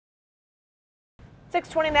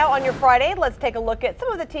6:20 now on your Friday. Let's take a look at some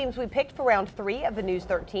of the teams we picked for round 3 of the News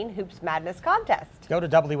 13 Hoops Madness contest. Go to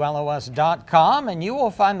WLOS.com and you will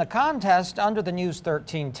find the contest under the News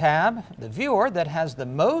 13 tab. The viewer that has the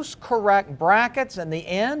most correct brackets in the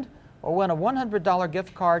end will win a $100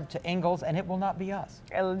 gift card to Ingles, and it will not be us.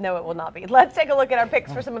 No, it will not be. Let's take a look at our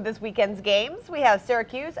picks for some of this weekend's games. We have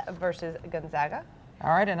Syracuse versus Gonzaga.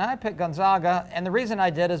 All right, and I picked Gonzaga, and the reason I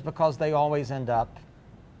did is because they always end up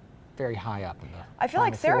very high up in the I feel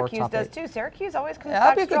like Final Four, Syracuse top does 8. too. Syracuse always comes That'll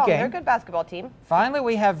back be a good strong. game. They're a good basketball team. Finally,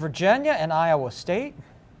 we have Virginia and Iowa State.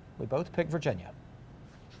 We both picked Virginia.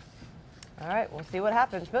 All right, we'll see what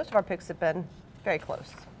happens. Most of our picks have been very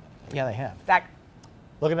close. Yeah, they have. Zach.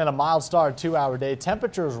 Looking at a mild start 2-hour day.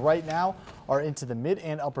 Temperatures right now are into the mid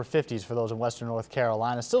and upper 50s for those in western North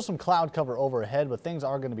Carolina. Still some cloud cover overhead, but things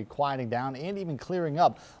are going to be quieting down and even clearing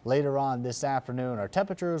up later on this afternoon. Our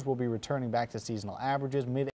temperatures will be returning back to seasonal averages.